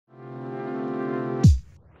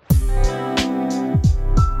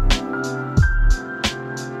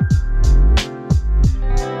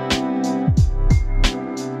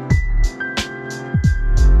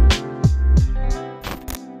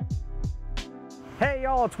Hey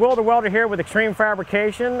y'all, it's Will the Welder here with Xtreme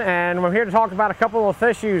Fabrication, and we're here to talk about a couple of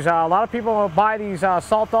issues. A lot of people buy these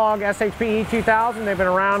SaltDogg SHP E2000. They've been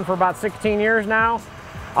around for about 16 years now.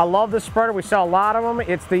 I love this spreader. We sell a lot of them.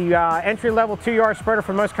 It's the entry-level 2-yard spreader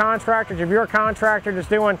for most contractors. If you're a contractor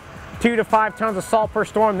just doing 2 to 5 tons of salt per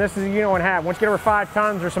storm, this is a unit one have. Once you get over 5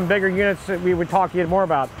 tons, there's some bigger units that we would talk to you more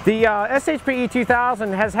about. The SHP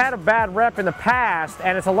E2000 has had a bad rep in the past,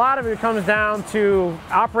 and it's a lot of it comes down to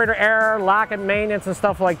operator error, lack of maintenance, and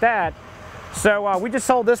stuff like that. So we just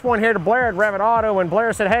sold this one here to Blair at RevitAuto, and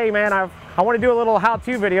Blair said, hey man, I want to do a little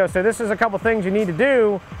how-to video, so this is a couple things you need to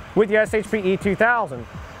do with your SHP E2000.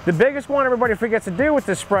 The biggest one everybody forgets to do with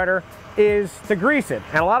this spreader is to grease it.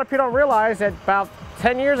 And a lot of people don't realize that about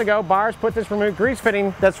 10 years ago, buyers put this removed grease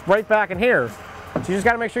fitting that's right back in here. So you just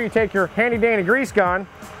got to make sure you take your handy dandy grease gun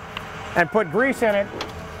and put grease in it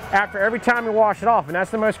after every time you wash it off. And that's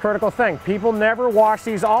the most critical thing. People never wash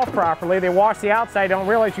these off properly. They wash the outside, don't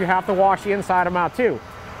realize you have to wash the inside of them out too.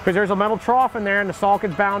 Because there's a metal trough in there and the salt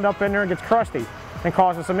gets bound up in there and gets crusty and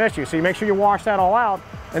causes some issues. So you make sure you wash that all out,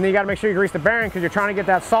 and then you got to make sure you grease the bearing because you're trying to get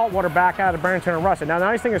that salt water back out of the bearing to turn rusted. Now the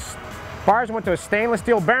nice thing is buyers went to a stainless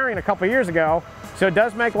steel bearing a couple of years ago, so it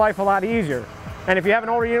does make life a lot easier. And if you have an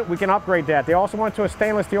older unit, we can upgrade that. They also went to a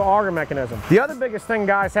stainless steel auger mechanism. The other biggest thing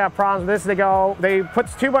guys have problems with this, they put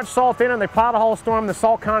too much salt in and they plow the whole storm, the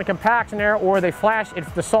salt kind of compacts in there, or they flash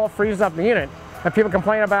if the salt freezes up the unit. And people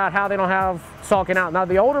complain about how they don't have salt getting out. Now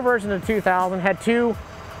the older version of the 2000 had two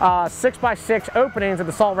 6x6 openings that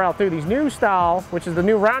the salt ran out through. These new style, which is the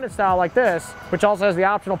new rounded style like this, which also has the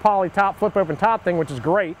optional poly top, flip open top thing, which is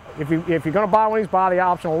great. If you're going to buy one of these, buy the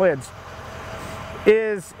optional lids.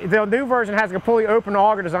 The new version has a completely open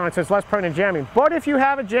auger design, so it's less prone to jamming. But if you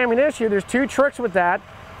have a jamming issue, there's 2 tricks with that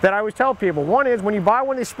I always tell people. One is when you buy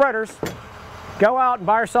one of these spreaders, go out and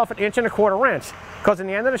buy yourself an 1 1/4 wrench. Because in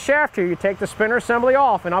the end of the shaft here, you take the spinner assembly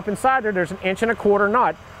off, and up inside there's an 1 1/4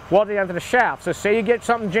 nut welded into the shaft. So say you get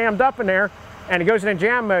something jammed up in there and it goes in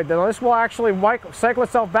jam mode, then this will actually cycle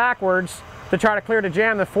itself backwards to try to clear the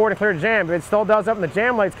jam, then forward to clear the jam. If it still does up and the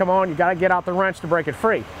jam lights come on, you got to get out the wrench to break it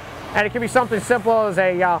free. And it can be something simple as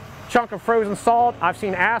a chunk of frozen salt. I've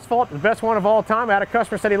seen asphalt, the best one of all time. I had a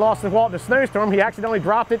customer said he lost his wallet in a snowstorm. He accidentally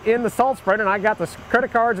dropped it in the salt spreader, and I got the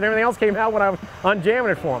credit cards and everything else came out when I was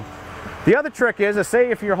unjamming it for him. The other trick is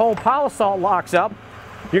say if your whole pile of salt locks up,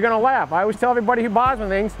 you're going to laugh. I always tell everybody who buys one of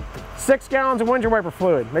things, 6 gallons of windshield wiper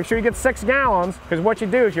fluid. Make sure you get 6 gallons, because what you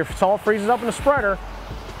do is your salt freezes up in the spreader,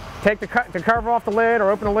 take the cover off the lid or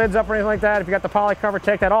open the lids up or anything like that. If you got the poly cover,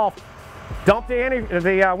 take that off. Dump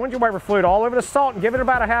the windshield wiper fluid all over the salt and give it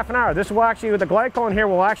about a half an hour. This will actually, with the glycol in here,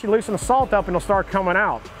 will actually loosen the salt up and it'll start coming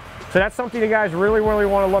out. So that's something you guys really want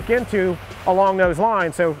to look into along those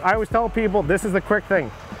lines. So I always tell people this is the quick thing.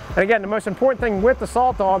 And again, the most important thing with the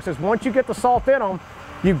SaltDoggs is once you get the salt in them,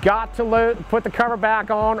 you've got to put the cover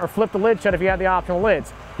back on or flip the lid shut if you have the optional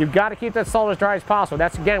lids. You've got to keep that salt as dry as possible.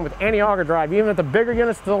 That's again with any auger drive. Even if the bigger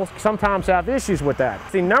units still sometimes have issues with that.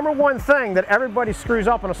 The number one thing that everybody screws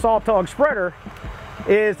up on a SaltDogg spreader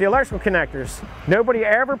is the electrical connectors. Nobody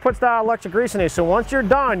ever puts dielectric grease in these. So once you're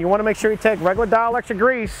done, you want to make sure you take regular dielectric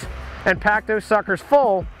grease and pack those suckers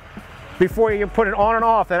full before you put it on and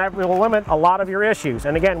off, and that will limit a lot of your issues.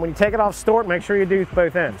 And again, when you take it off store, make sure you do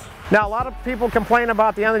both ends. Now, a lot of people complain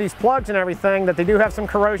about the end of these plugs and everything, that they do have some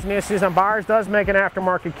corrosion issues, and buyers does make an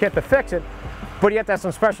aftermarket kit to fix it, but you have to have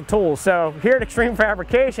some special tools. So here at Xtreme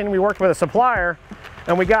Fabrication, we worked with a supplier,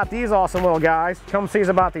 and we got these awesome little guys. Come see us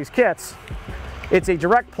about these kits. It's a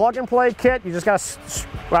direct plug-and-play kit. You just got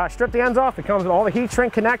to strip the ends off. It comes with all the heat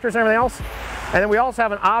shrink connectors and everything else. And then we also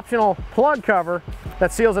have an optional plug cover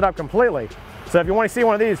that seals it up completely. So if you want to see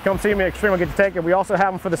one of these, come see me at Xtreme. I'll get to take it. We also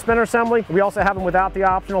have them for the spinner assembly. We also have them without the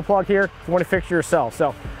optional plug here if you want to fix it yourself.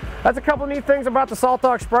 So that's a couple of neat things about the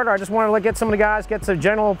SaltDogg spreader. I just wanted to get some of the guys, get some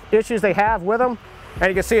general issues they have with them. And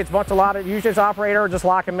you can see it's a lot of usually it's operator or just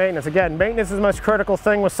lock and maintenance. Again, maintenance is the most critical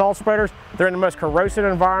thing with salt spreaders. They're in the most corrosive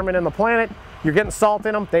environment in the planet. You're getting salt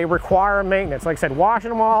in them, they require maintenance. Like I said,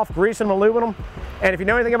 washing them off, greasing them, lubing them. And if you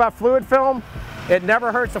know anything about fluid film, it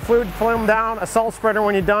never hurts to fluid film down a salt spreader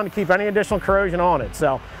when you're done to keep any additional corrosion on it.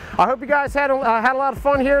 So I hope you guys had a lot of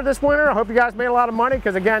fun here this winter. I hope you guys made a lot of money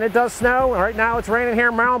because again, it does snow. Right now it's raining here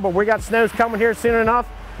in Maryland, but we got snows coming here soon enough.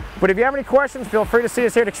 But if you have any questions, feel free to see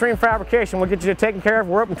us here at Xtreme Fabrication. We'll get you taken care of.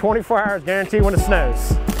 We're open 24 hours, guaranteed when it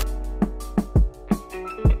snows.